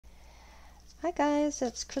Hi guys,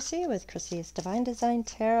 it's Chrissie with Chrissie's Divine Design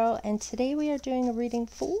Tarot, and today we are doing a reading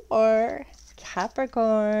for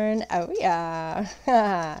Capricorn. Oh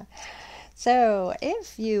yeah! So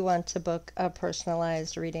if you want to book a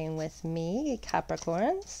personalized reading with me,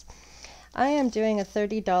 Capricorns, I am doing a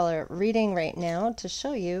 $30 reading right now to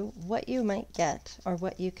show you what you might get or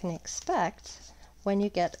what you can expect when you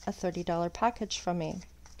get a $30 package from me.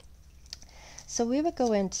 So we would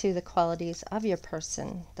go into the qualities of your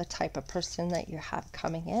person, the type of person that you have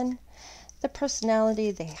coming in, the personality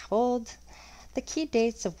they hold, the key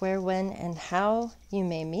dates of where, when, and how you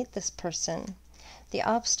may meet this person, the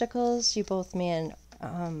obstacles you both may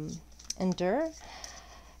endure,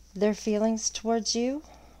 their feelings towards you,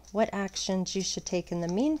 what actions you should take in the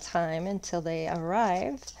meantime until they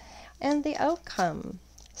arrive, and the outcome.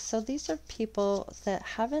 So these are people that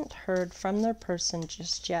haven't heard from their person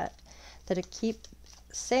just yet, that keep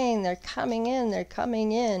saying they're coming in, they're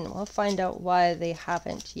coming in. We'll find out why they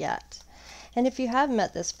haven't yet. And if you have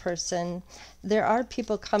met this person, there are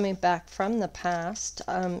people coming back from the past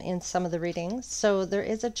in some of the readings. So there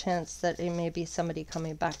is a chance that it may be somebody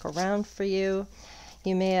coming back around for you.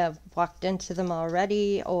 You may have walked into them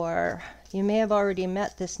already, or you may have already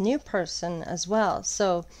met this new person as well.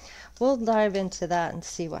 So we'll dive into that and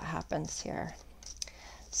see what happens here.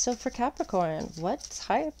 So for Capricorn, what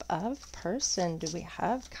type of person do we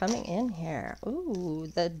have coming in here? Ooh,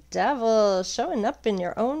 the Devil showing up in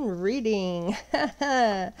your own reading.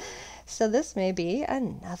 So this may be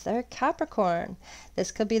another Capricorn.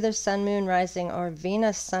 This could be their Sun, Moon, Rising, or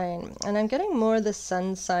Venus sign. And I'm getting more of the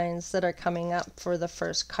Sun signs that are coming up for the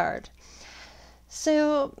first card.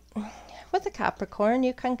 So with a Capricorn,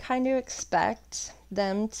 you can kind of expect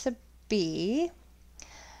them to be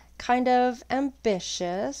kind of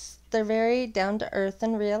ambitious. They're very down to earth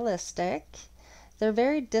and realistic. They're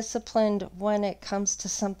very disciplined when it comes to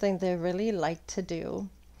something they really like to do.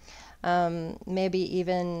 Maybe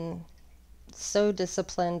even so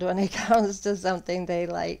disciplined when it comes to something they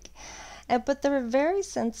like. But they're very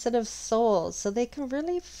sensitive souls, so they can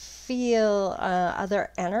really feel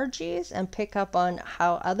other energies and pick up on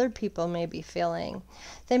how other people may be feeling.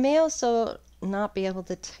 They may also not be able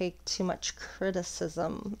to take too much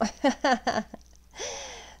criticism.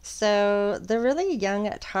 So they're really young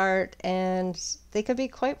at heart, and they could be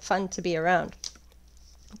quite fun to be around,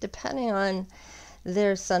 depending on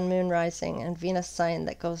their Sun, Moon, Rising, and Venus sign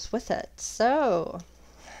that goes with it. So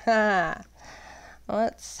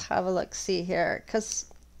let's have a look, see here, because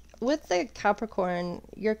with the Capricorn,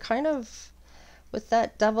 you're kind of, with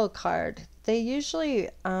that Devil card, they usually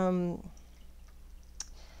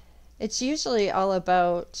it's usually all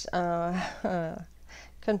about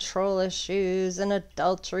control issues and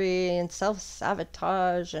adultery and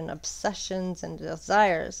self-sabotage and obsessions and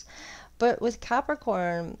desires. But with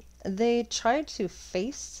Capricorn, they try to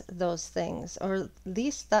face those things, or at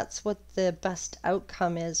least that's what the best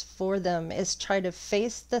outcome is for them, is try to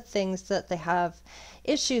face the things that they have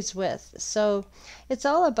issues with. So it's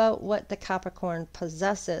all about what the Capricorn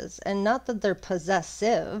possesses, and not that they're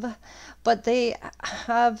possessive, but they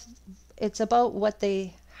have, it's about what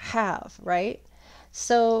they have, right?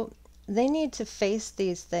 So they need to face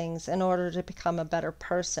these things in order to become a better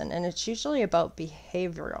person, and it's usually about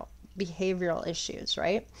behavioral issues,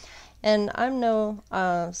 right? And I'm no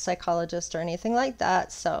psychologist or anything like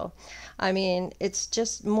that, so I mean, it's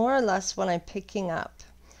just more or less what I'm picking up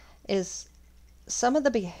is some of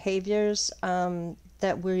the behaviors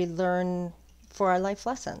that we learn for our life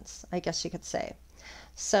lessons, I guess you could say.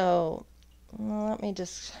 So let me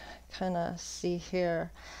just kind of see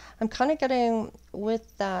here. I'm kind of getting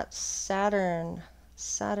with that Saturn,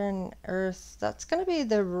 Earth, that's going to be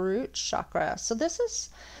the root chakra. So this is,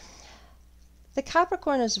 the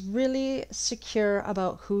Capricorn is really secure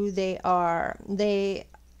about who they are.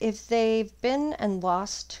 If they've been and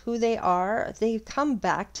lost who they are, they come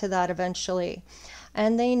back to that eventually.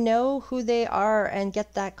 And they know who they are and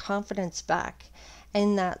get that confidence back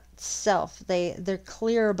in that self. They're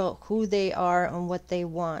clear about who they are and what they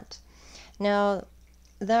want. Now,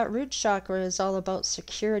 that root chakra is all about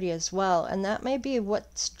security as well, and that may be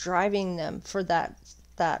what's driving them for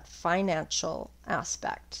that financial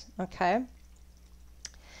aspect, okay?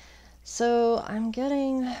 So I'm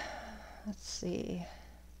getting, let's see,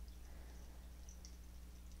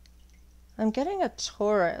 I'm getting a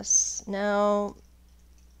Taurus. Now,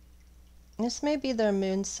 this may be their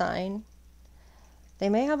moon sign. They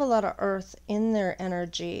may have a lot of earth in their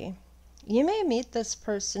energy. You may meet this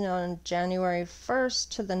person on January 1st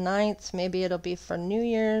to the 9th. Maybe it'll be for New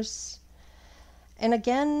Year's. And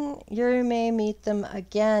again, you may meet them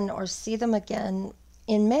again or see them again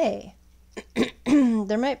in May.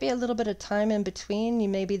 There might be a little bit of time in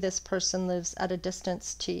between. Maybe this person lives at a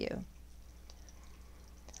distance to you.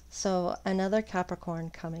 So another Capricorn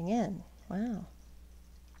coming in. Wow.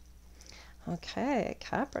 Okay,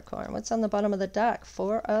 Capricorn. What's on the bottom of the deck?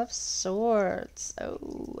 Four of Swords.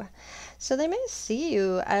 Oh, so they may see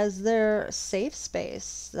you as their safe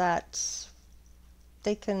space, that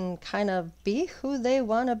they can kind of be who they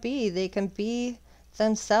want to be. They can be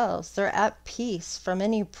themselves. They're at peace from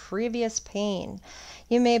any previous pain.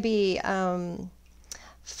 You may be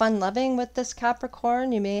fun-loving with this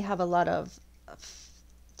Capricorn. You may have a lot of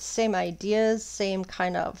same ideas, same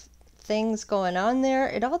kind of things going on there.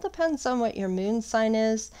 It all depends on what your moon sign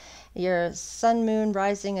is, your sun, moon,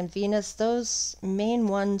 rising, and Venus. Those main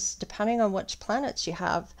ones, depending on which planets you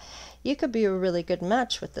have, you could be a really good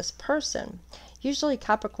match with this person. Usually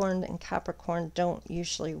Capricorn and Capricorn don't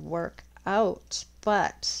usually work out,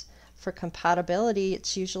 but for compatibility,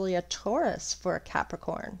 it's usually a Taurus for a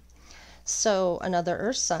Capricorn. So another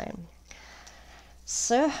earth sign.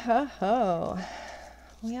 So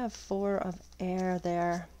we have four of air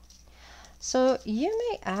there. So you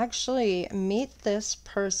may actually meet this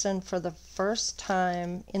person for the first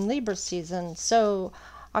time in Libra season. So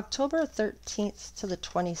October 13th to the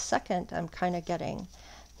 22nd, I'm kind of getting.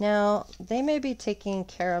 Now, they may be taking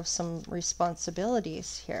care of some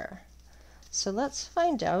responsibilities here. So let's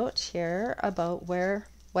find out here about where,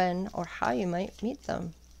 when, or how you might meet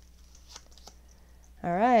them.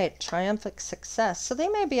 All right, triumphant success. So they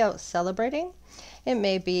may be out celebrating. It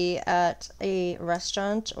may be at a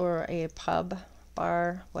restaurant or a pub,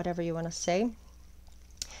 bar, whatever you want to say.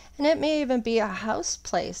 And it may even be a house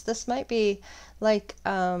place. This might be like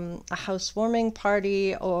a housewarming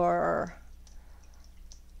party or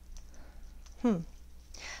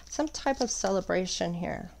some type of celebration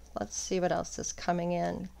here. Let's see what else is coming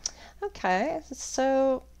in. Okay,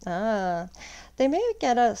 so they may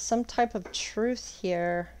get some type of truth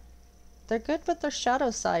here. They're good with their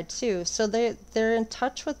shadow side too, so they're in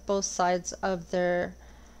touch with both sides of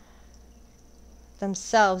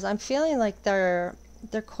themselves. I'm feeling like they're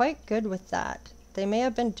quite good with that. They may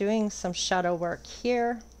have been doing some shadow work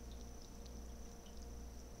here.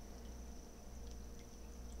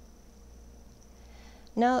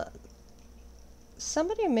 Now,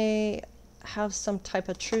 somebody may have some type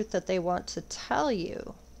of truth that they want to tell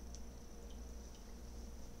you.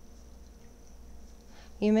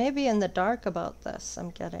 You may be in the dark about this, I'm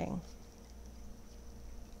getting.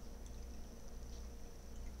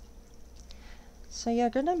 So you're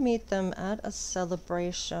going to meet them at a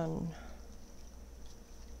celebration.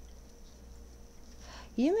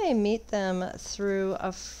 You may meet them through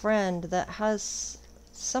a friend that has,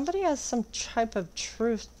 somebody has some type of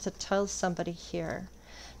truth to tell somebody here.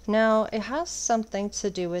 Now, it has something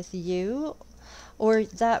to do with you or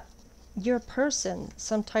that your person,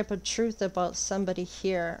 some type of truth about somebody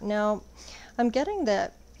here. Now, I'm getting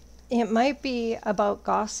that it might be about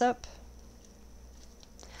gossip.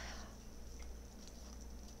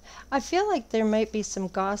 I feel like there might be some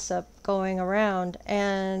gossip going around,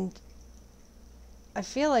 and I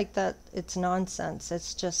feel like that it's nonsense.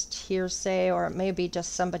 It's just hearsay, or it may be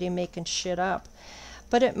just somebody making shit up.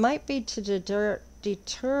 But it might be to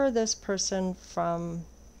deter this person from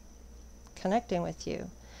connecting with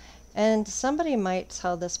you. And somebody might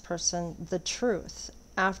tell this person the truth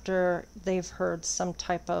after they've heard some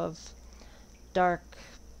type of dark,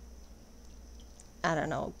 I don't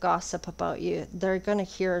know, gossip about you. They're going to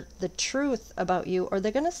hear the truth about you, or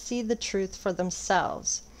they're going to see the truth for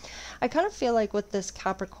themselves. I kind of feel like with this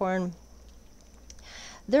Capricorn,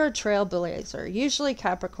 they're a trailblazer. Usually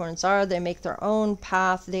Capricorns are. They make their own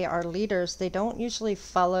path. They are leaders. They don't usually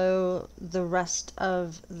follow the rest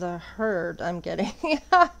of the herd, I'm getting.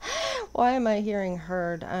 Why am I hearing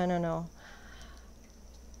herd? I don't know.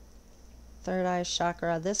 Third eye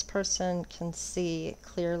chakra. This person can see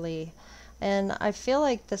clearly. And I feel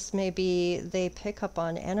like this may be, they pick up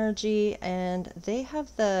on energy, and they have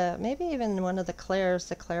maybe even one of the clairs,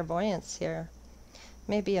 the clairvoyance here.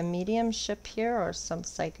 Maybe a mediumship here or some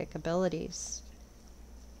psychic abilities.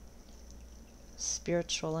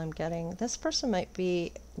 Spiritual, I'm getting. This person might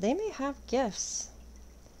be, they may have gifts.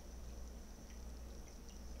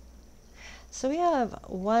 So we have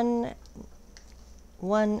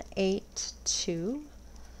 1182,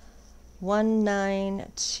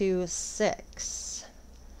 1926.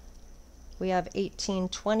 We have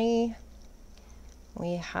 1820.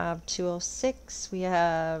 We have 206. We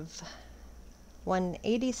have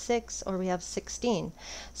 186, or we have 16.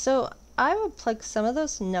 So I would plug some of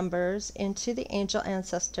those numbers into the angel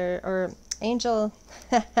ancestor or angel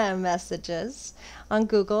messages on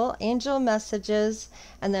Google, angel messages,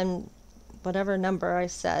 and then whatever number I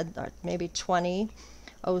said, or maybe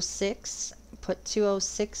 2006, put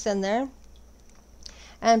 206 in there,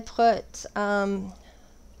 and put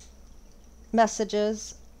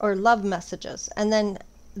messages or love messages, and then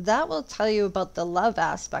that will tell you about the love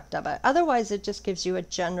aspect of it. Otherwise, it just gives you a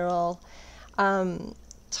general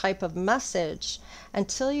type of message.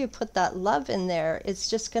 Until you put that love in there, it's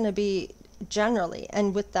just going to be generally,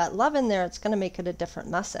 and with that love in there, it's going to make it a different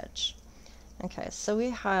message. Okay, so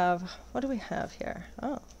we have, what do we have here?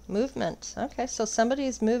 Oh, movement. Okay, so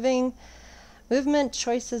somebody's moving, movement,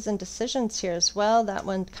 choices, and decisions here as well. That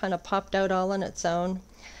one kind of popped out all on its own.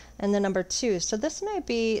 And the number 2. So this may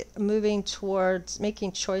be moving towards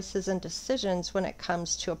making choices and decisions when it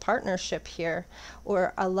comes to a partnership here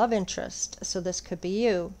or a love interest. So this could be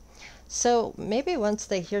you. So maybe once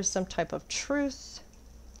they hear some type of truth,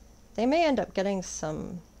 they may end up getting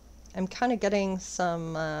some, I'm kind of getting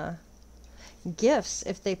some gifts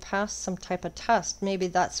if they pass some type of test. Maybe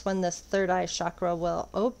that's when this third eye chakra will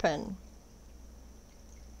open.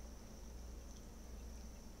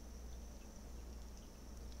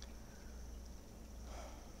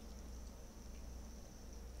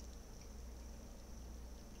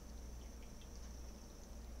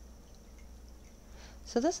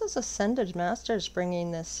 So this is Ascended Masters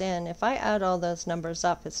bringing this in. If I add all those numbers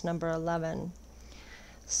up, it's number 11.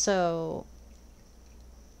 So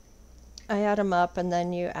I add them up, and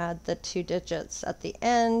then you add the 2 digits at the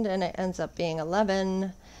end, and it ends up being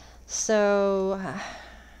 11. So I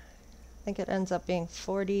think it ends up being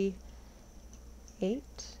 48.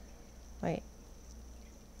 Wait.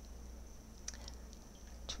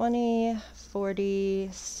 20,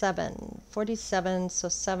 47. 47, so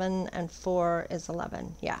 7 and 4 is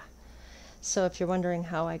 11. Yeah. So if you're wondering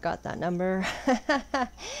how I got that number.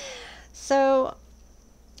 So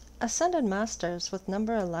Ascended Masters with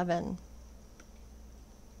number 11.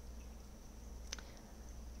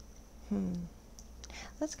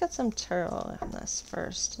 Let's get some tarot on this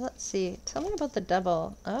first. Let's see. Tell me about the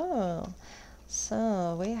devil. Oh.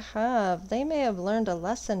 So we have, they may have learned a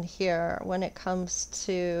lesson here when it comes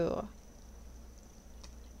to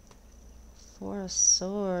 4 of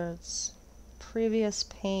Swords, previous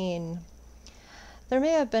pain. There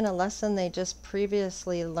may have been a lesson they just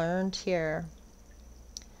previously learned here.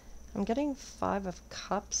 I'm getting 5 of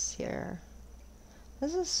Cups here.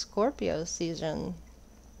 This is Scorpio season.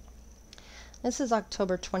 This is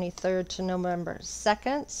October 23rd to November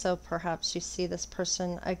 2nd, so perhaps you see this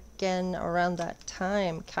person again around that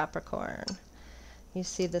time, Capricorn. You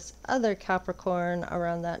see this other Capricorn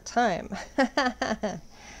around that time.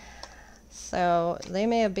 So they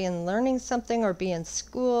may have been learning something or be in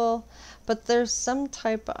school, but there's some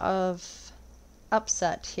type of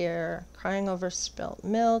upset here, crying over spilt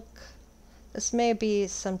milk. This may be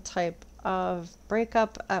some type of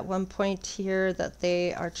breakup at one point here that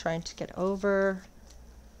they are trying to get over,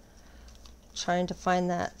 trying to find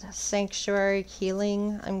that sanctuary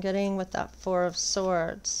healing I'm getting with that 4 of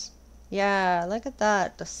Swords. Yeah, look at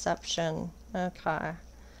that deception. Okay,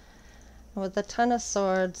 with the 10 of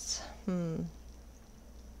Swords,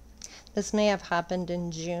 this may have happened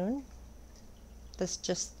in June,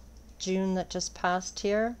 June that just passed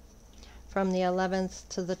here. From the 11th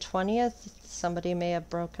to the 20th, somebody may have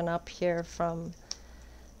broken up here from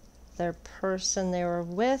their person they were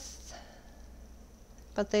with,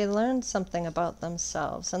 but they learned something about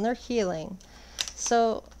themselves and they're healing.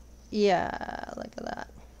 So yeah, look at that.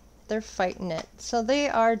 They're fighting it. So they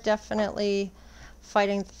are definitely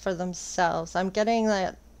fighting for themselves. I'm getting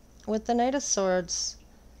that with the Knight of Swords.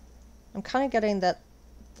 I'm kind of getting that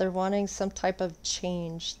they're wanting some type of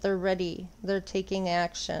change. They're ready. They're taking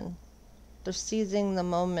action. They're seizing the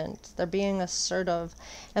moment. They're being assertive.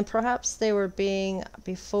 And perhaps they were being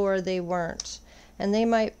before they weren't. And they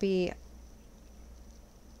might be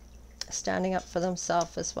standing up for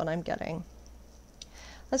themselves is what I'm getting.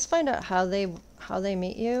 Let's find out how they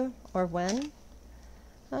meet you or when.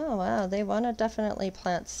 Oh wow, they want to definitely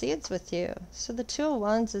plant seeds with you. So the 2 of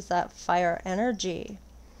Wands is that fire energy.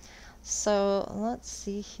 So let's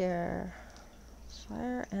see here.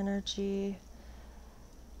 Fire energy.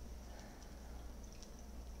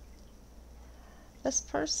 This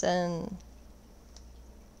person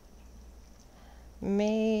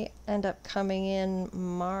may end up coming in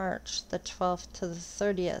March the 12th to the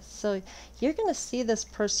 30th. So you're going to see this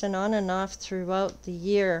person on and off throughout the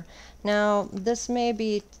year. Now, this may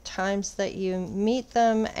be times that you meet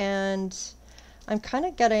them, and I'm kind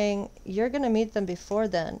of getting, you're going to meet them before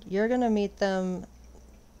then. You're going to meet them,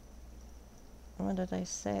 what did I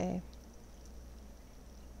say?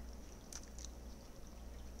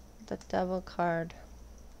 The Devil card.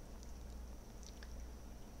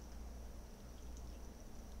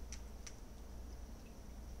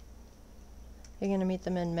 You're going to meet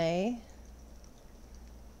them in May.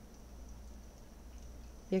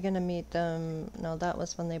 You're going to meet them, no, that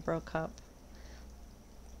was when they broke up.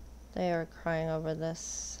 They are crying over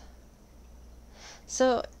this.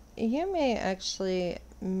 So you may actually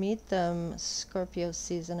meet them Scorpio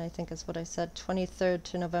season, I think is what I said, 23rd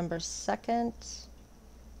to November 2nd.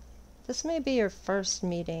 This may be your first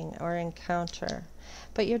meeting or encounter,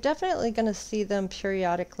 but you're definitely going to see them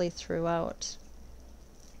periodically throughout.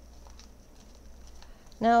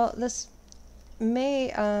 Now this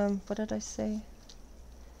may, what did I say?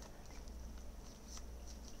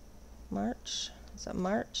 March? Is it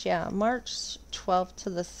March? Yeah, March 12th to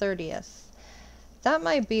the 30th. That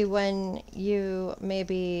might be when you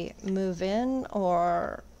maybe move in,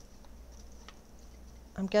 or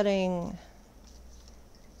I'm getting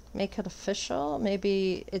make it official.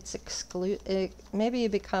 Maybe it's maybe you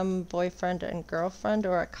become boyfriend and girlfriend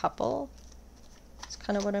or a couple. That's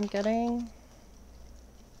kind of what I'm getting.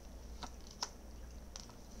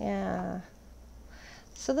 Yeah.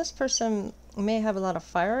 So this person may have a lot of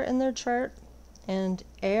fire in their chart and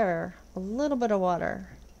air, a little bit of water,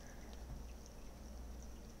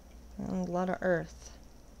 and a lot of earth.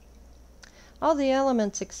 All the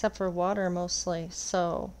elements except for water mostly.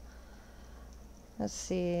 So let's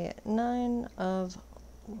see, 9 of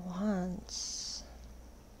Wands.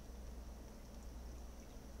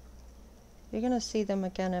 You're going to see them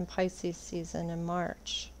again in Pisces season in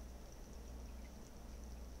March.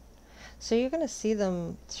 So you're going to see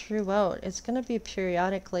them throughout. It's going to be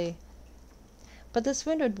periodically. But this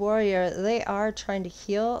wounded warrior, they are trying to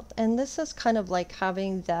heal. And this is kind of like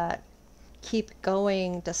having that keep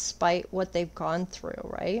going despite what they've gone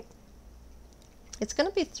through, right? It's going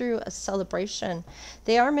to be through a celebration.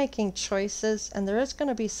 They are making choices, and there is going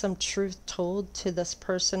to be some truth told to this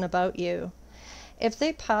person about you. If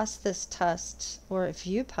they pass this test, or if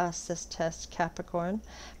you pass this test, Capricorn,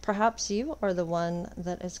 perhaps you are the one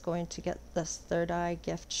that is going to get this third eye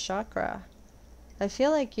gift chakra. I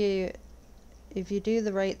feel like if you do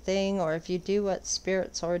the right thing, or if you do what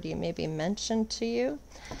Spirit's already maybe mentioned to you,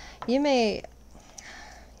 you may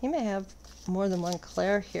have more than one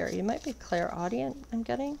clair here. You might be clairaudient, I'm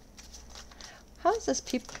getting. How is this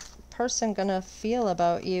person going to feel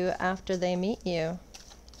about you after they meet you?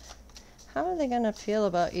 How are they going to feel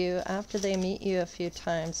about you after they meet you a few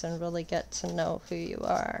times and really get to know who you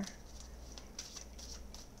are?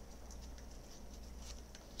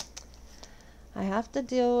 I have to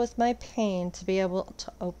deal with my pain to be able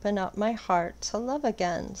to open up my heart to love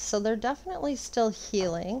again. So they're definitely still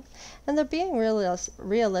healing, and they're being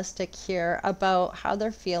realistic here about how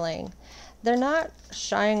they're feeling. They're not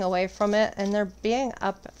shying away from it, and they're being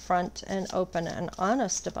upfront and open and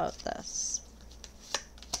honest about this.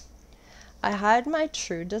 I hide my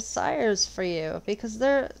true desires for you, because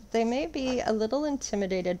they may be a little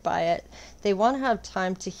intimidated by it. They want to have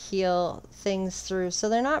time to heal things through, so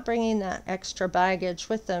they're not bringing that extra baggage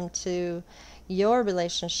with them to your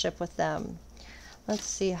relationship with them. Let's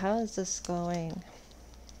see, how is this going?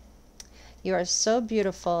 You are so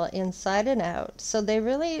beautiful inside and out. So they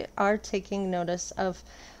really are taking notice of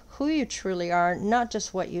who you truly are, not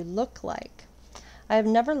just what you look like. I have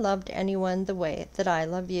never loved anyone the way that I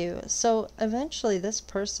love you. So eventually this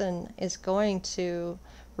person is going to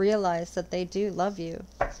realize that they do love you,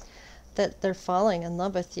 that they're falling in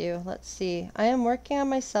love with you. Let's see. I am working on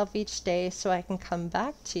myself each day so I can come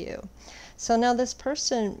back to you. So now this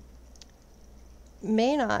person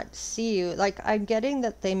may not see you. Like, I'm getting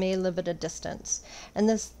that they may live at a distance. And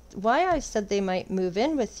this, why I said they might move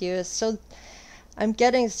in with you is so I'm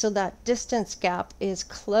getting so that distance gap is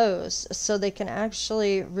closed, so they can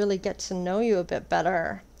actually really get to know you a bit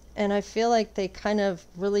better. And I feel like they kind of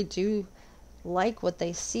really do like what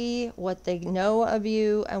they see, what they know of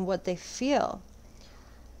you, and what they feel.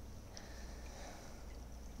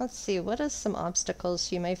 Let's see, what are some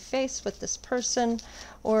obstacles you may face with this person,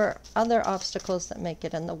 or other obstacles that may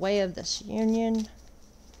get in the way of this union?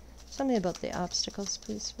 Tell me about the obstacles,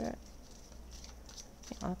 please, Spirit.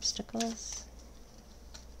 The obstacles.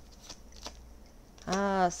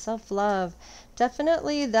 Ah, self-love.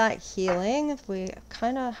 Definitely that healing. We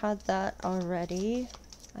kind of had that already.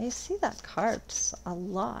 I see that cards a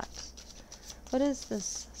lot. What is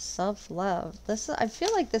this self-love? I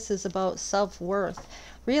feel like this is about self-worth,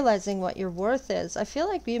 realizing what your worth is. I feel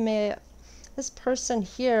like this person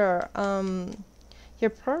here, your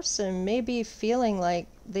person may be feeling like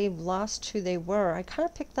they've lost who they were. I kind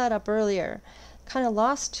of picked that up earlier. Kind of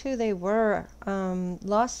lost who they were,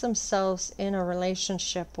 lost themselves in a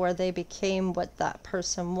relationship where they became what that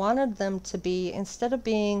person wanted them to be instead of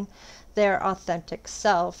being their authentic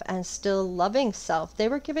self and still loving self. They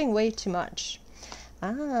were giving way too much.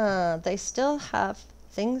 They still have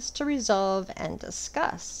things to resolve and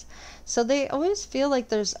discuss. So they always feel like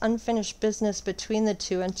there's unfinished business between the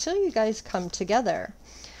two until you guys come together.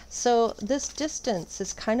 So this distance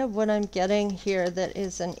is kind of what I'm getting here that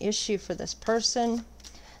is an issue for this person.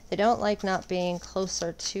 They don't like not being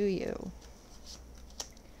closer to you.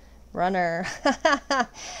 Runner.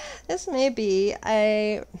 This may be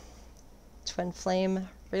a twin flame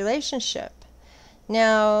relationship.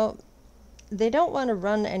 Now, they don't want to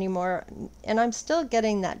run anymore, and I'm still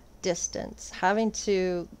getting that distance, having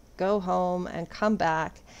to go home and come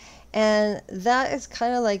back, and that is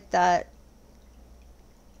kind of like that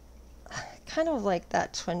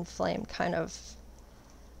twin flame kind of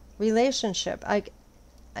relationship. I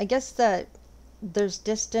guess that there's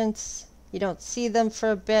distance, you don't see them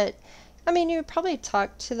for a bit. I mean, you probably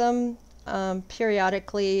talk to them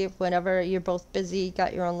periodically whenever you're both busy,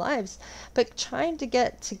 got your own lives, but trying to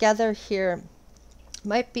get together here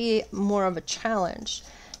might be more of a challenge.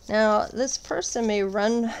 Now, this person may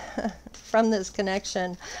run from this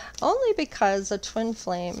connection only because a twin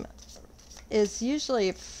flame is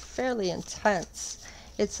usually fairly intense.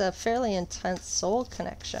 It's a fairly intense soul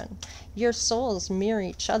connection. Your souls mirror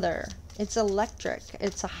each other. It's electric.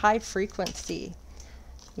 It's a high frequency.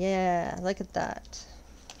 Yeah, look at that.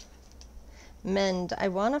 Mend. I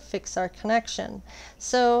want to fix our connection.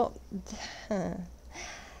 So,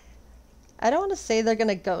 I don't want to say they're going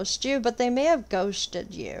to ghost you, but they may have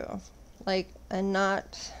ghosted you, like, and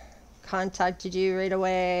not contacted you right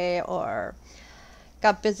away, or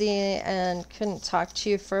got busy and couldn't talk to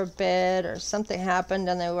you for a bit, or something happened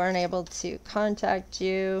and they weren't able to contact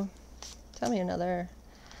you. Tell me another.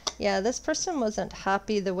 Yeah, this person wasn't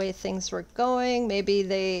happy the way things were going. Maybe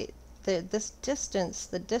this distance,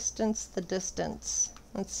 the distance.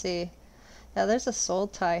 Let's see. Yeah, there's a soul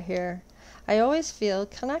tie here. I always feel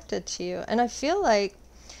connected to you, and I feel like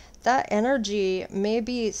that energy may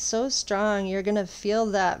be so strong you're going to feel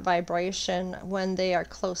that vibration when they are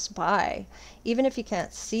close by. Even if you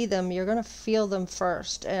can't see them, you're going to feel them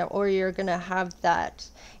first, or you're going to have that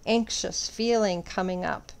anxious feeling coming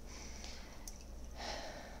up.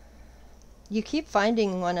 You keep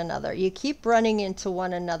finding one another. You keep running into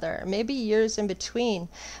one another, maybe years in between.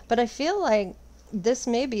 But I feel like this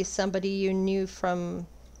may be somebody you knew from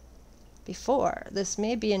before. This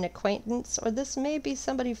may be an acquaintance, or this may be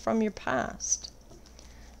somebody from your past.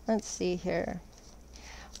 Let's see here.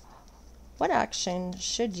 What action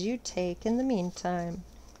should you take in the meantime?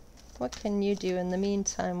 What can you do in the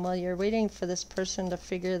meantime while you're waiting for this person to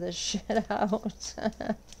figure this shit out?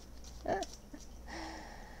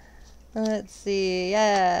 Let's see.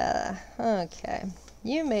 Yeah. Okay.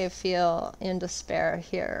 You may feel in despair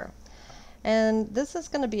here. And this is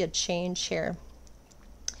going to be a change here.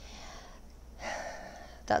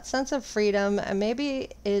 That sense of freedom, and maybe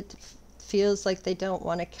it feels like they don't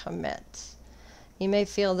want to commit. You may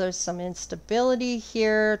feel there's some instability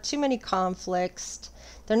here, too many conflicts.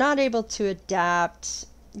 They're not able to adapt.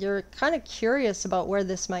 You're kind of curious about where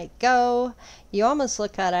this might go. You almost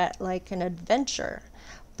look at it like an adventure.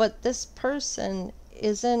 But this person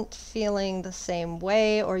isn't feeling the same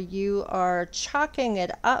way, or you are chalking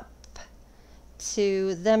it up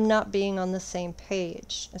to them not being on the same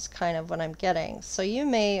page, is kind of what I'm getting. So you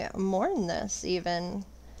may mourn this even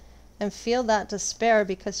and feel that despair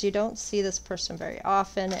because you don't see this person very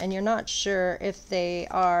often, and you're not sure if they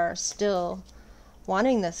are still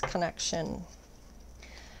wanting this connection.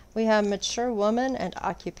 We have mature woman and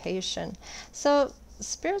occupation. So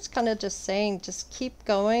Spirit's kind of just saying, just keep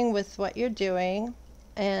going with what you're doing,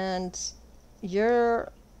 and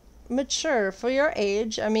you're mature for your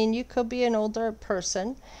age. I mean, you could be an older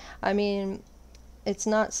person. I mean, it's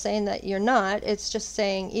not saying that you're not. It's just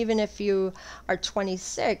saying even if you are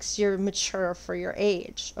 26, you're mature for your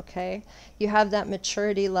age, okay? You have that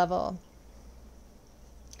maturity level.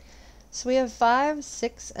 So we have 5,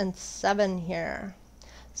 6, and 7 here.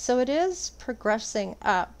 So it is progressing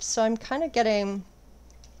up. So I'm kind of getting,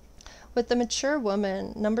 with the mature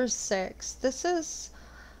woman, number 6, this is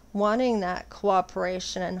wanting that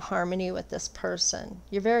cooperation and harmony with this person.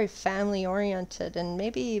 You're very family oriented and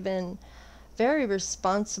maybe even very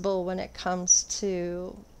responsible when it comes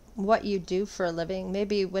to what you do for a living,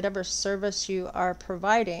 maybe whatever service you are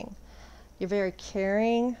providing. You're very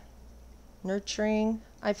caring, nurturing.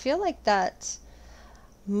 I feel like that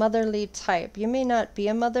motherly type. You may not be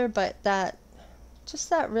a mother, but that, just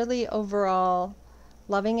that really overall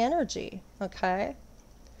loving energy, okay?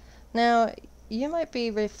 Now, you might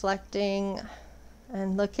be reflecting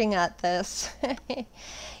and looking at this.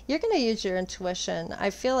 You're going to use your intuition. I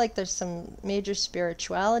feel like there's some major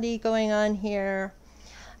spirituality going on here.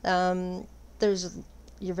 There's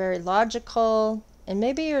you're very logical, and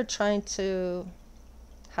maybe you're trying to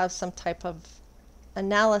have some type of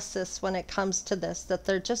analysis when it comes to this, that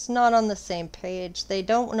they're just not on the same page. They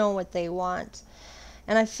don't know what they want.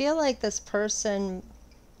 And I feel like this person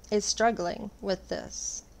is struggling with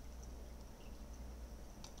this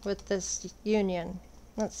union.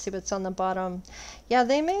 Let's see what's on the bottom. Yeah,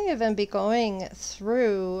 they may even be going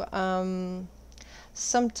through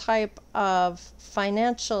some type of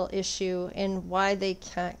financial issue in why they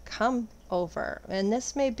can't come over. And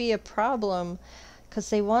this may be a problem because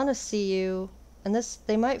they want to see you, and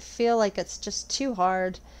they might feel like it's just too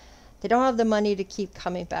hard. They don't have the money to keep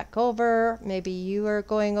coming back over. Maybe you are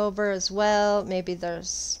going over as well. Maybe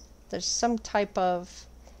there's some type of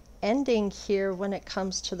ending here when it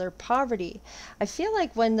comes to their poverty. I feel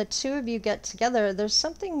like when the two of you get together, there's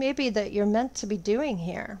something maybe that you're meant to be doing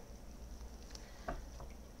here.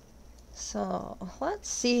 So let's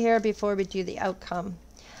see here before we do the outcome.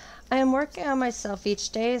 I am working on myself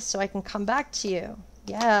each day so I can come back to you.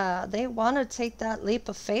 Yeah, they want to take that leap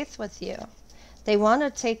of faith with you. They want to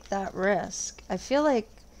take that risk. I feel like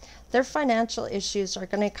their financial issues are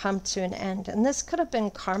going to come to an end. And this could have been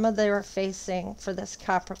karma they were facing for this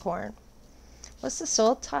Capricorn. What's the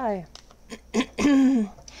soul tie?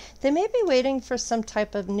 They may be waiting for some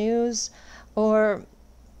type of news, or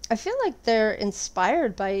I feel like they're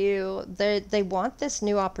inspired by you. They want this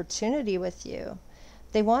new opportunity with you.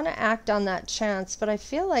 They want to act on that chance, but I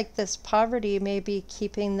feel like this poverty may be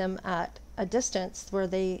keeping them at a distance where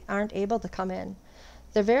they aren't able to come in.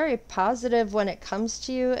 They're very positive when it comes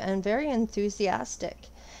to you and very enthusiastic.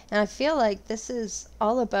 And I feel like this is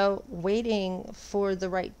all about waiting for the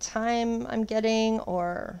right time, I'm getting,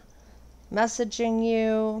 or messaging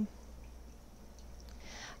you.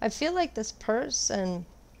 I feel like this person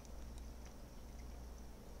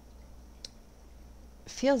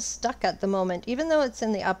feels stuck at the moment. Even though it's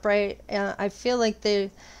in the upright, I feel like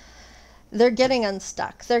they're getting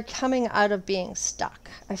unstuck. They're coming out of being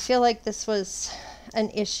stuck. I feel like this was an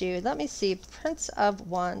issue. Let me see. Prince of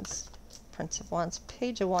Wands,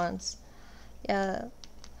 Page of Wands. Yeah,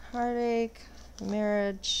 heartache,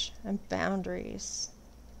 marriage, and boundaries.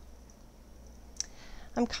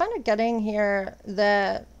 I'm kind of getting here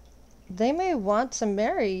that they may want to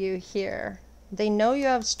marry you here. They know you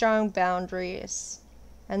have strong boundaries,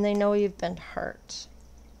 and they know you've been hurt.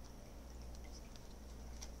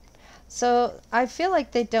 So I feel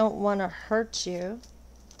like they don't want to hurt you.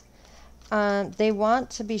 They want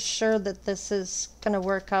to be sure that this is going to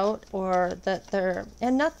work out, or that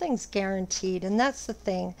and nothing's guaranteed. And that's the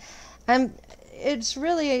thing. It's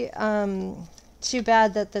really too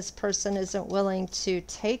bad that this person isn't willing to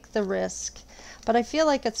take the risk, but I feel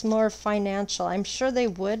like it's more financial. I'm sure they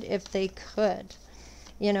would if they could.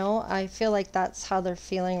 You know, I feel like that's how they're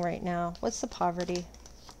feeling right now. What's the poverty?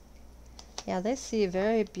 Yeah, they see you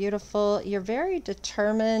very beautiful. You're very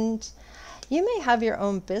determined. You may have your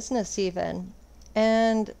own business even,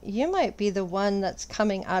 and you might be the one that's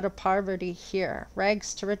coming out of poverty here.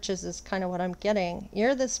 Rags to riches is kind of what I'm getting.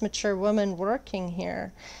 You're this mature woman working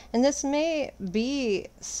here, and this may be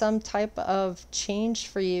some type of change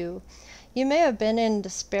for you. You may have been in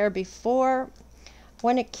despair before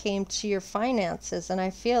when it came to your finances, and I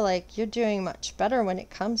feel like you're doing much better when it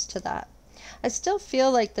comes to that. I still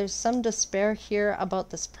feel like there's some despair here about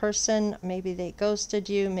this person. Maybe they ghosted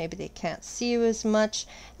you, maybe they can't see you as much,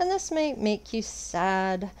 and this may make you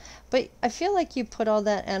sad. But I feel like you put all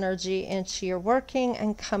that energy into your working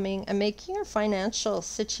and coming and making your financial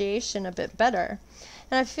situation a bit better.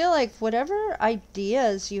 And I feel like whatever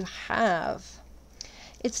ideas you have,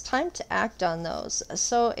 it's time to act on those.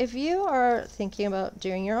 So if you are thinking about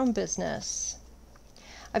doing your own business,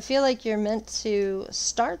 I feel like you're meant to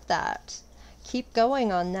start that. Keep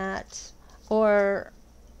going on that, or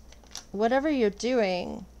whatever you're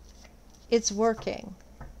doing, it's working.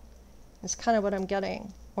 It's kind of what I'm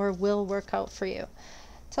getting, or will work out for you.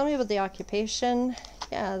 Tell me about the occupation.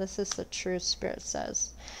 Yeah, this is the true Spirit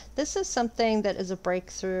says. This is something that is a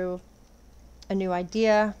breakthrough, a new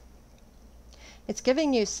idea. It's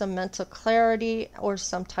giving you some mental clarity or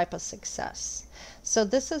some type of success. So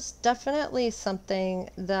this is definitely something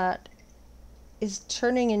that is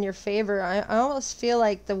turning in your favor. I almost feel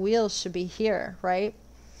like the wheels should be here, right?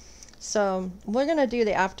 So we're going to do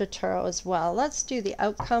the after tarot as well. Let's do the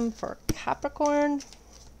outcome for Capricorn.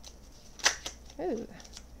 Ooh,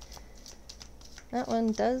 that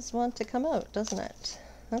one does want to come out, doesn't it?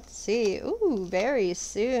 Let's see. Ooh, very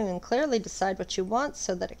soon. Clearly decide what you want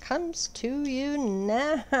so that it comes to you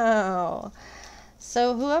now.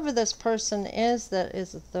 So whoever this person is that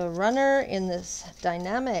is the runner in this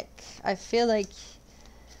dynamic, I feel like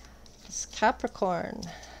It's Capricorn.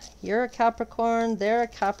 You're a Capricorn, they're a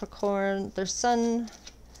Capricorn, their sun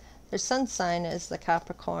sign is the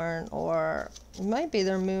Capricorn, or it might be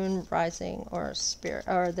their moon rising or spirit,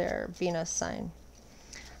 or their Venus sign.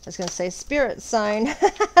 I was going to say spirit sign.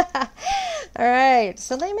 All right,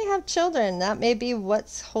 so they may have children. That may be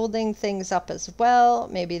what's holding things up as well.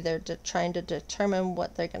 Maybe they're trying to determine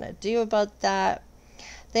what they're going to do about that.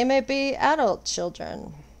 They may be adult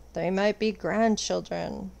children. They might be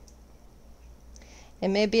grandchildren. It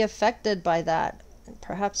may be affected by that.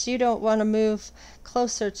 Perhaps you don't want to move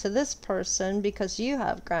closer to this person because you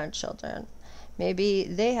have grandchildren. Maybe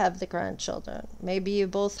they have the grandchildren. Maybe you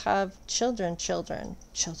both have children. You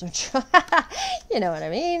know what I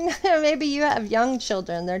mean? Maybe you have young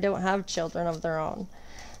children. They don't have children of their own.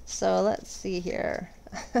 So let's see here.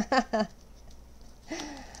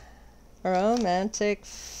 Romantic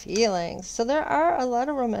feelings. So there are a lot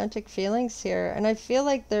of romantic feelings here, and I feel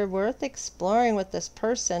like they're worth exploring with this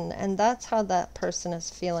person, and that's how that person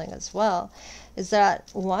is feeling as well, is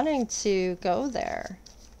that wanting to go there.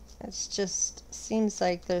 It just seems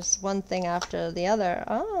like there's one thing after the other.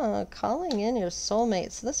 Oh, calling in your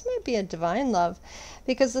soulmate. So this might be a divine love,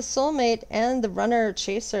 because the soulmate and the runner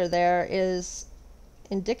chaser there is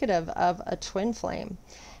indicative of a twin flame.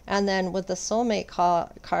 And then with the soulmate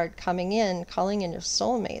card coming in, calling in your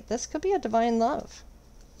soulmate, this could be a divine love.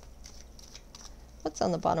 What's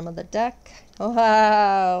on the bottom of the deck?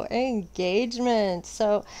 Wow, engagement.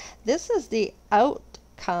 So this is the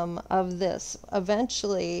outcome of this.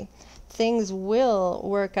 Eventually, things will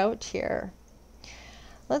work out here.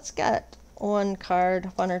 Let's get one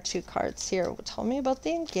or two cards here. Tell me about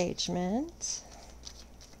the engagement.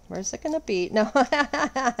 Where's it going to be? No.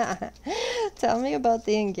 Tell me about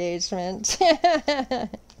the engagement. You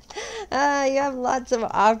have lots of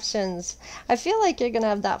options. I feel like you're going to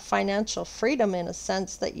have that financial freedom in a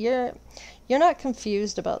sense that you're not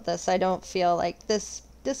confused about this. I don't feel like this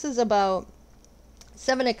is about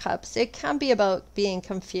Seven of Cups. It can be about being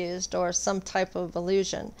confused or some type of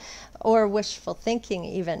illusion or wishful thinking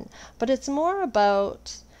even. But it's more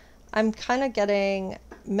about, I'm kind of getting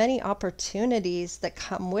many opportunities that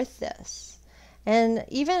come with this, and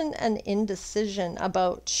even an indecision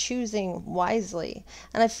about choosing wisely.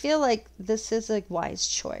 And I feel like this is a wise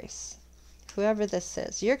choice. Whoever this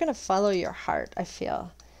is, you're going to follow your heart, I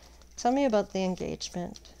feel. Tell me about the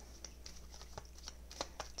engagement.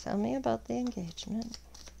 Tell me about the engagement.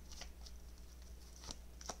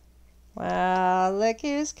 Wow, look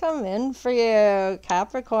who's come in for you,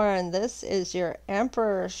 Capricorn. This is your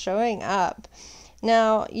Emperor showing up.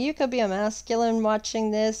 Now, you could be a masculine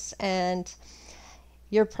watching this, and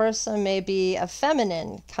your person may be a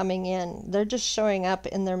feminine coming in. They're just showing up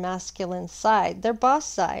in their masculine side, their boss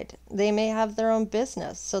side. They may have their own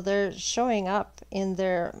business, so they're showing up in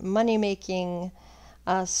their money-making,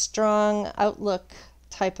 strong outlook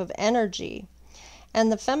type of energy.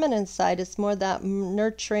 And the feminine side is more that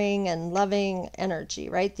nurturing and loving energy,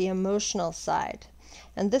 right? The emotional side.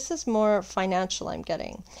 And this is more financial, I'm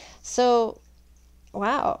getting. So,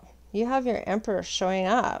 wow, you have your Emperor showing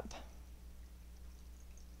up.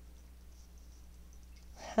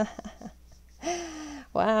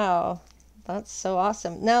 Wow, that's so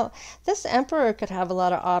awesome. Now, this Emperor could have a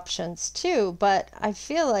lot of options too, but I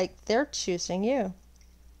feel like they're choosing you.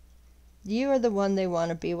 You are the one they want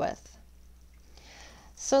to be with.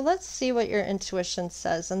 So let's see what your intuition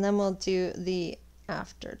says, and then we'll do the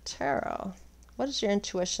after tarot. What is your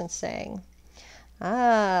intuition saying?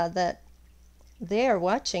 That they are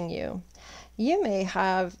watching you. You may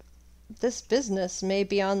have, this business may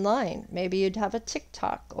be online. Maybe you'd have a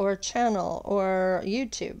TikTok or a channel or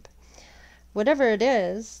YouTube. Whatever it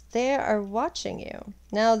is, they are watching you.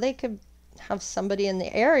 Now, they could have somebody in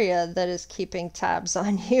the area that is keeping tabs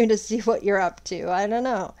on you to see what you're up to. I don't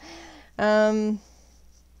know.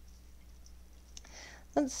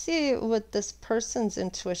 Let's see what this person's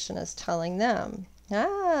intuition is telling them.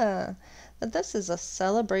 That this is a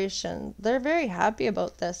celebration. They're very happy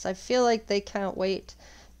about this. I feel like they can't wait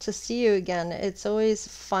to see you again. It's always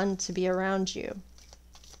fun to be around you.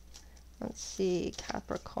 Let's see,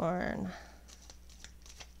 Capricorn.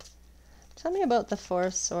 Tell me about the Four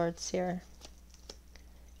of Swords here.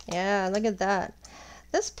 Yeah, look at that.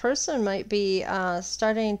 This person might be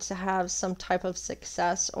starting to have some type of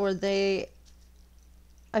success, or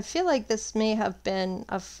I feel like this may have been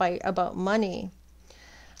a fight about money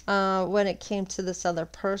when it came to this other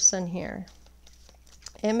person here.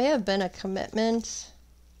 It may have been a commitment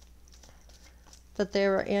that they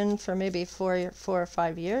were in for maybe 4 or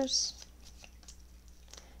 5 years,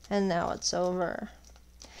 and now it's over.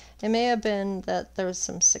 It may have been that there was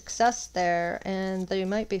some success there and they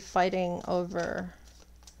might be fighting over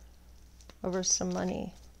some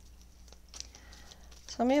money.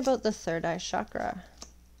 Tell me about the third eye chakra.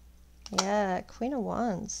 Yeah, Queen of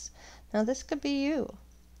Wands. Now this could be you.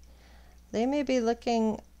 They may be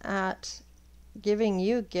looking at giving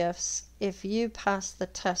you gifts if you pass the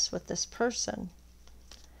test with this person.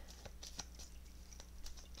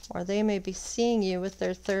 Or they may be seeing you with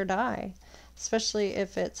their third eye, especially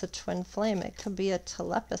if it's a twin flame. It could be a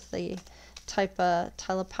telepathic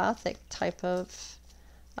type of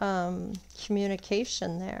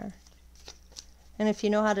communication there. And if you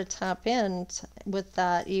know how to tap in with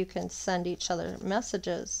that, you can send each other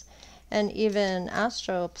messages, and even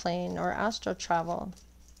astral plane or astral travel.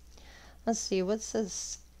 Let's see, what's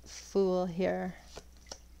this Fool here?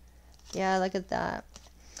 Yeah, look at that.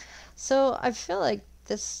 So I feel like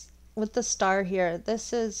this, with the star here,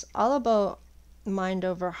 this is all about mind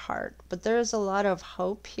over heart, but there's a lot of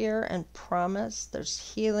hope here and promise.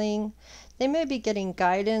 There's healing. They may be getting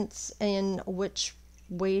guidance in which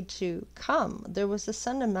way to come. There was the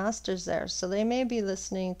Sun and Masters there, so they may be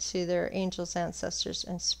listening to their angels, ancestors,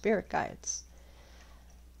 and spirit guides.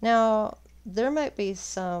 Now, there might be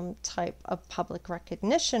some type of public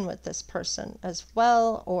recognition with this person as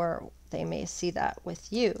well, or they may see that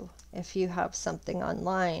with you if you have something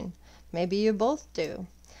online. Maybe you both do.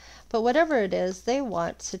 But whatever it is, they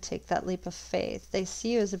want to take that leap of faith. They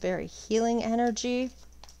see you as a very healing energy.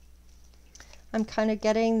 I'm kind of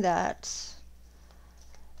getting that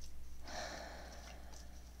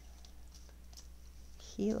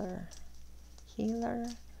healer,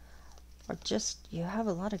 or just you have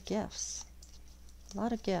a lot of gifts. A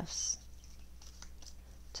lot of gifts.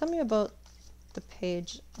 Tell me about the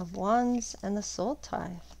Page of Wands and the Soul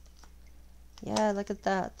Tie. Yeah, look at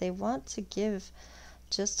that. They want to give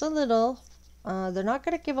just a little. They're not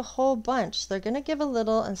going to give a whole bunch. They're going to give a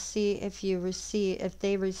little and see if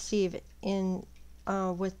they receive in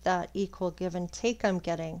with that equal give and take I'm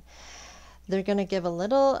getting. They're going to give a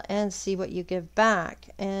little and see what you give back.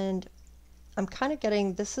 And I'm kind of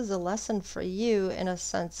getting this is a lesson for you in a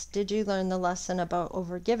sense. Did you learn the lesson about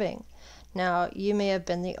overgiving? Now, you may have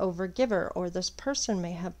been the overgiver, or this person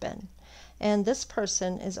may have been. And this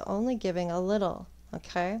person is only giving a little,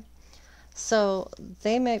 okay? So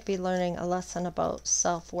they might be learning a lesson about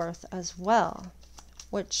self-worth as well,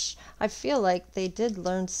 which I feel like they did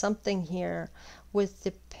learn something here with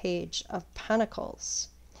the Page of Pentacles.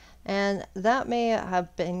 And that may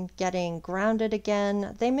have been getting grounded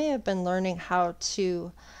again. They may have been learning how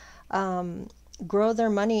to grow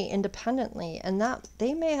their money independently, and that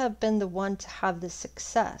they may have been the one to have the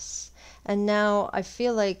success. And now I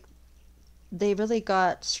feel like they really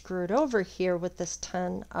got screwed over here with this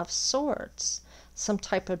Ten of Swords, some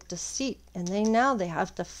type of deceit, and now they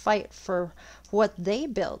have to fight for what they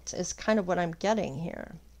built is kind of what I'm getting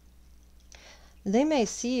here. They may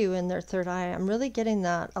see you in their third eye. I'm really getting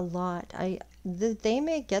that a lot. They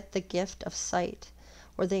may get the gift of sight,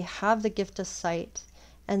 or they have the gift of sight,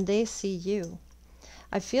 and they see you.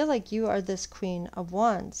 I feel like you are this Queen of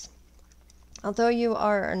Wands. Although you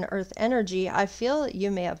are an earth energy, I feel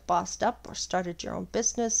you may have bossed up or started your own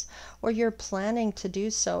business, or you're planning to do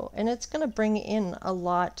so, and it's going to bring in a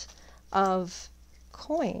lot of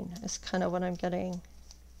coin is kind of what I'm getting.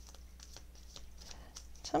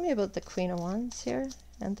 Tell me about the Queen of Wands here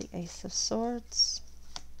and the Ace of Swords.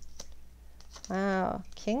 Wow,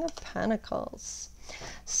 King of Pentacles.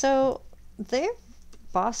 So they've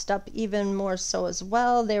bossed up even more so as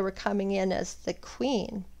well. They were coming in as the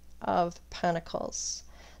Queen of Pentacles.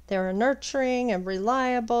 They were nurturing and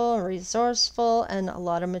reliable and resourceful and a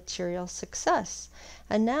lot of material success.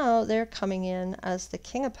 And now they're coming in as the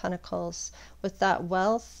King of Pentacles with that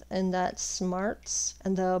wealth and that smarts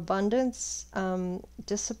and the abundance,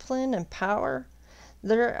 discipline and power.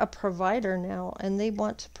 They're a provider now, and they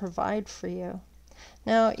want to provide for you.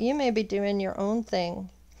 Now, you may be doing your own thing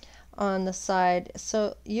on the side,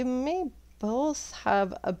 so you may both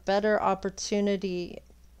have a better opportunity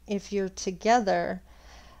if you're together.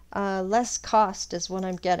 Less cost is what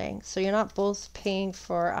I'm getting. So you're not both paying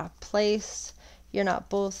for a place. You're not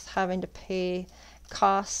both having to pay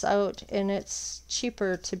costs out, and it's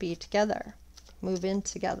cheaper to be together, move in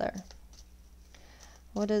together.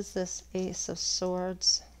 What is this Ace of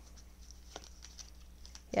Swords?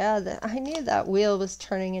 Yeah, I knew that wheel was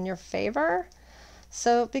turning in your favor.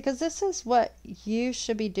 So, because this is what you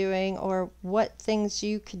should be doing, or what things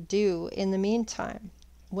you could do in the meantime,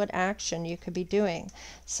 what action you could be doing.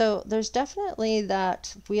 So there's definitely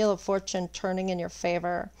that Wheel of Fortune turning in your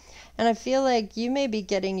favor. And I feel like you may be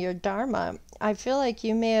getting your Dharma. I feel like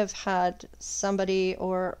you may have had somebody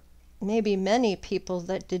or maybe many people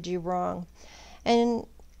that did you wrong. And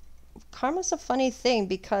karma's a funny thing,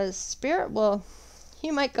 because spirit will,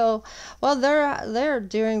 you might go, well, they're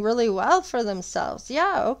doing really well for themselves.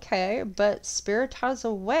 Yeah, okay, but spirit has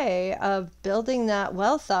a way of building that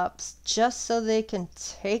wealth up just so they can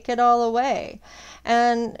take it all away.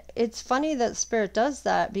 And it's funny that spirit does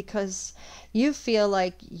that, because you feel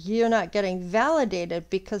like you're not getting validated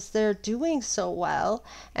because they're doing so well,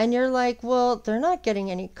 and you're like, well, they're not getting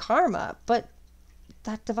any karma. But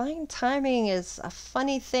that divine timing is a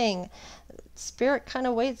funny thing. Spirit kind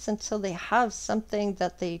of waits until they have something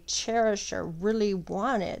that they cherish or really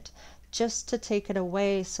wanted, just to take it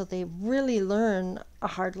away, so they really learn a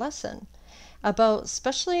hard lesson about,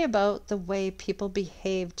 especially about the way people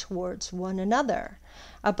behave towards one another,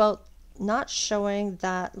 about not showing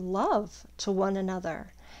that love to one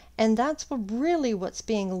another. And that's really what's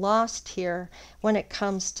being lost here when it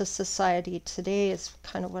comes to society today, is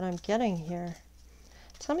kind of what I'm getting here.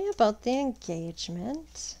 Tell me about the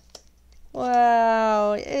engagement.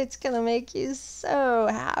 Wow, it's going to make you so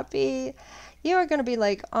happy. You are going to be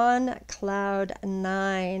like on cloud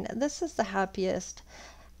 9. This is the happiest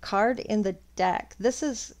card in the deck. This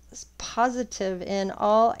is positive in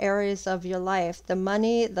all areas of your life. The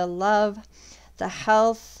money, the love, the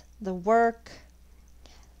health, the work.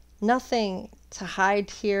 Nothing to hide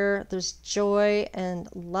here. There's joy and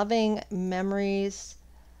loving memories.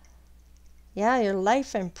 Yeah, your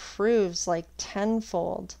life improves like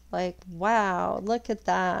tenfold. Like, wow, look at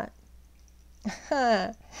that.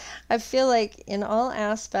 I feel like in all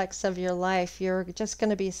aspects of your life, you're just going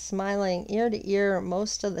to be smiling ear to ear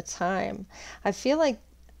most of the time. I feel like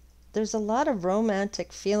there's a lot of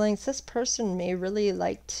romantic feelings. This person may really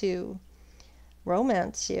like to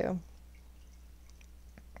romance you.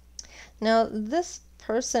 Now, this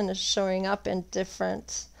person is showing up in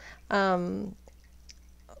different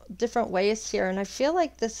ways here, and I feel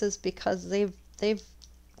like this is because they've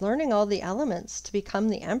learning all the elements to become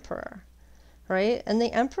the emperor, right? And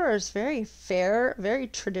the emperor is very fair, very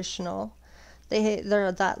traditional.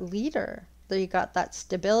 They're that leader. They got that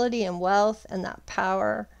stability and wealth and that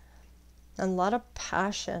power and a lot of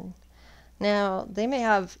passion. Now, they may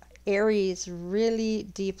have Aries really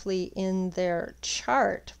deeply in their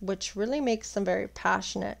chart, which really makes them very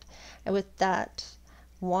passionate, and with that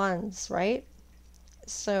wands, right?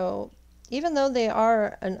 So even though they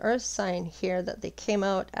are an earth sign here, that they came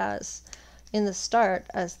out as in the start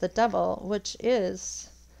as the devil, which is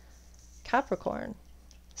Capricorn.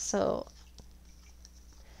 So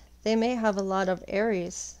they may have a lot of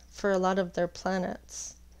Aries for a lot of their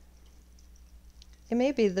planets. It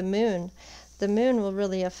may be the moon. The moon will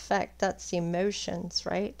really affect, that's emotions,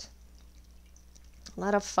 right? A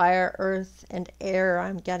lot of fire, earth, and air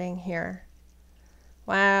I'm getting here.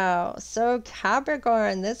 Wow, so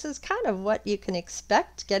Capricorn, this is kind of what you can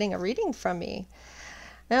expect getting a reading from me.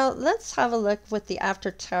 Now let's have a look with the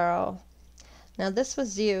After Tarot. Now this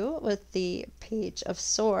was you with the Page of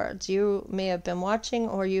Swords. You may have been watching,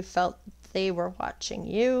 or you felt they were watching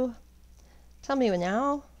you. Tell me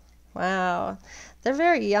now. Wow, they're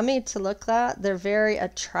very yummy to look at. They're very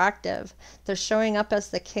attractive. They're showing up as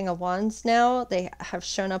the King of Wands now. They have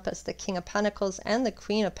shown up as the King of Pentacles and the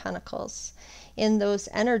Queen of Pentacles in those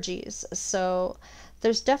energies. So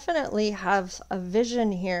there's definitely have a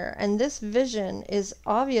vision here, and this vision is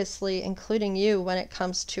obviously including you when it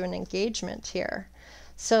comes to an engagement here.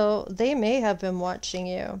 So they may have been watching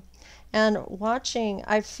you, and watching,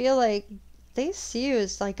 I feel like they see you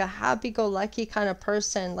as like a happy-go-lucky kind of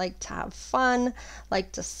person, like to have fun,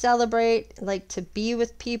 like to celebrate, like to be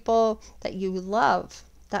with people that you love,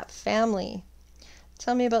 that family.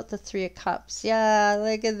 Tell me about the Three of Cups. Yeah,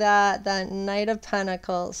 look at that. That Knight of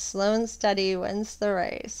Pentacles. Slow and steady wins the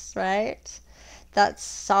race, right? That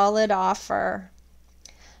solid offer.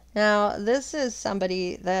 Now, this is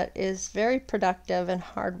somebody that is very productive and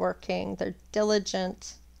hardworking. They're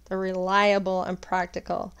diligent. They're reliable and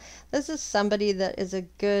practical. This is somebody that is a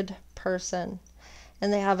good person,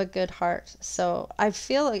 and they have a good heart. So I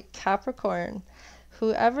feel like Capricorn,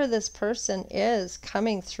 whoever this person is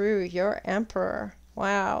coming through, your emperor,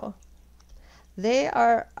 wow, they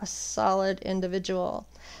are a solid individual.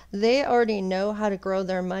 They already know how to grow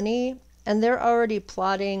their money, and they're already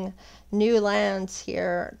plotting new lands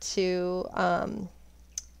here to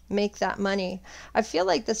make that money. I feel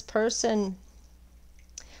like this person,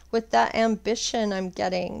 with that ambition I'm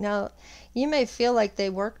getting. Now, you may feel like they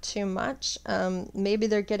work too much. Maybe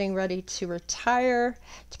they're getting ready to retire,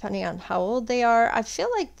 depending on how old they are. I feel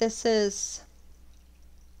like this is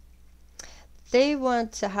They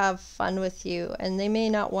want to have fun with you, and they may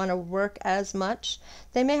not want to work as much.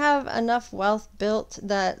 They may have enough wealth built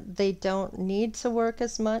that they don't need to work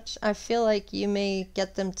as much. I feel like you may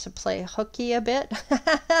get them to play hooky a bit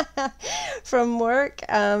from work.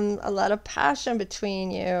 A lot of passion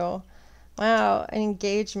between you. Wow,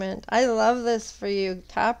 engagement. I love this for you,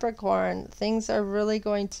 Capricorn. Things are really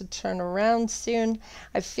going to turn around soon.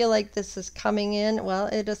 I feel like this is coming in. Well,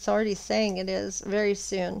 it is already saying it is very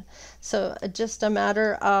soon. So just a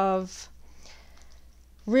matter of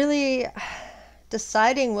really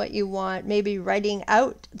deciding what you want, maybe writing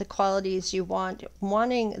out the qualities you want,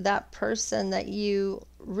 wanting that person that you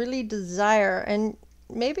really desire. And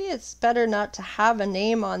maybe it's better not to have a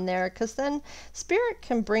name on there, because then spirit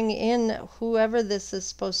can bring in whoever this is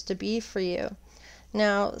supposed to be for you.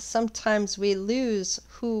 Now, sometimes we lose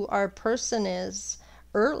who our person is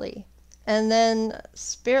early, and then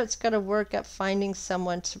spirit's got to work at finding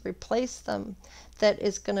someone to replace them that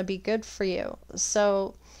is going to be good for you.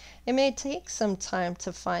 So it may take some time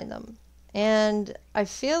to find them. And I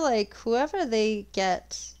feel like whoever they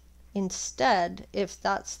get instead, if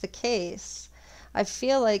that's the case, I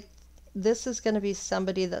feel like this is going to be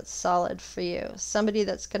somebody that's solid for you, somebody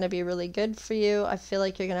that's going to be really good for you. I feel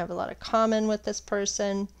like you're going to have a lot of common with this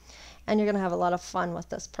person, and you're going to have a lot of fun with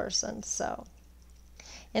this person. So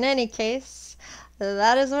in any case,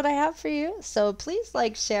 that is what I have for you. So please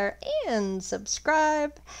like, share, and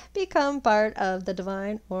subscribe. Become part of the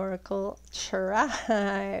Divine Oracle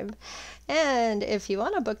Tribe. And if you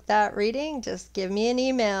want to book that reading, just give me an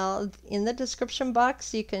email. In the description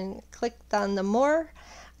box, you can click on the more,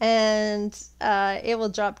 and it will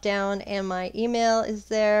drop down, and my email is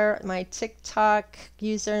there. My TikTok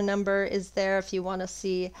user number is there if you want to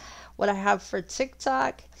see what I have for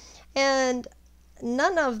TikTok. And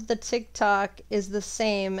none of the TikTok is the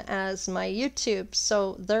same as my YouTube,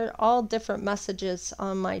 so they're all different messages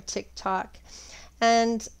on my TikTok.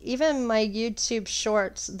 And even my YouTube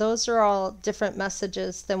shorts, those are all different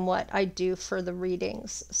messages than what I do for the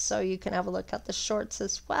readings. So you can have a look at the shorts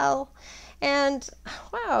as well. And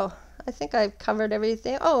wow, I think I've covered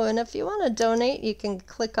everything. Oh, and if you want to donate, you can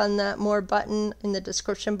click on that more button in the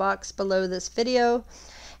description box below this video.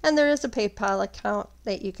 And there is a PayPal account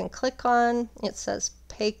that you can click on. It says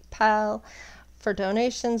PayPal for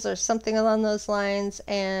donations or something along those lines,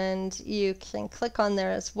 and you can click on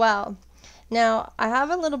there as well. Now, I have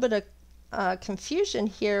a little bit of confusion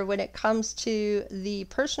here when it comes to the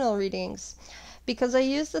personal readings, because I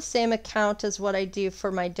use the same account as what I do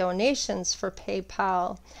for my donations for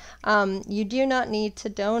PayPal. You do not need to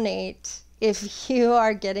donate if you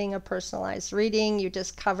are getting a personalized reading. You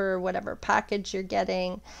just cover whatever package you're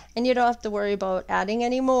getting, and you don't have to worry about adding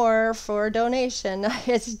any more for donation.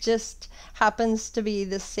 It just happens to be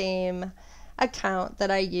the same account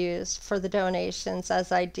that I use for the donations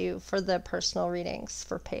as I do for the personal readings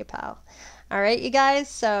for PayPal. All right, you guys.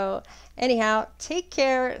 So anyhow, take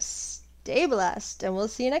care, stay blessed, and we'll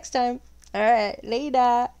see you next time. All right,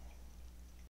 later.